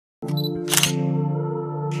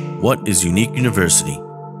What is Unique University?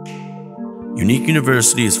 Unique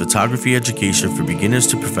University is photography education for beginners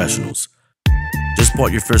to professionals. Just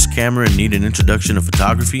bought your first camera and need an introduction to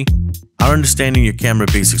photography? Our Understanding Your Camera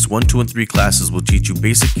Basics 1, 2, and 3 classes will teach you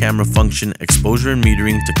basic camera function, exposure and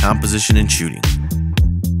metering to composition and shooting.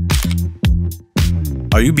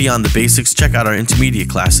 Are you beyond the basics? Check out our intermediate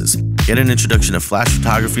classes. Get an introduction to flash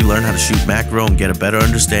photography, learn how to shoot macro, and get a better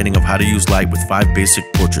understanding of how to use light with 5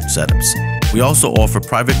 basic portrait setups. We also offer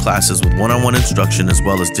private classes with one-on-one instruction as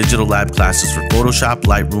well as digital lab classes for Photoshop,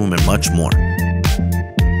 Lightroom, and much more.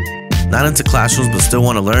 Not into classrooms but still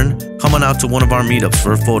want to learn? Come on out to one of our meetups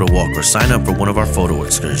for a photo walk or sign up for one of our photo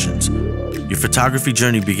excursions. Your photography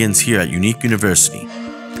journey begins here at Unique University.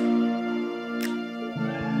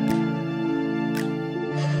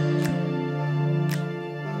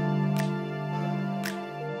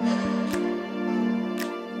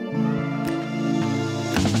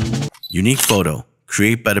 Unique Photo.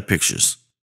 Create better pictures.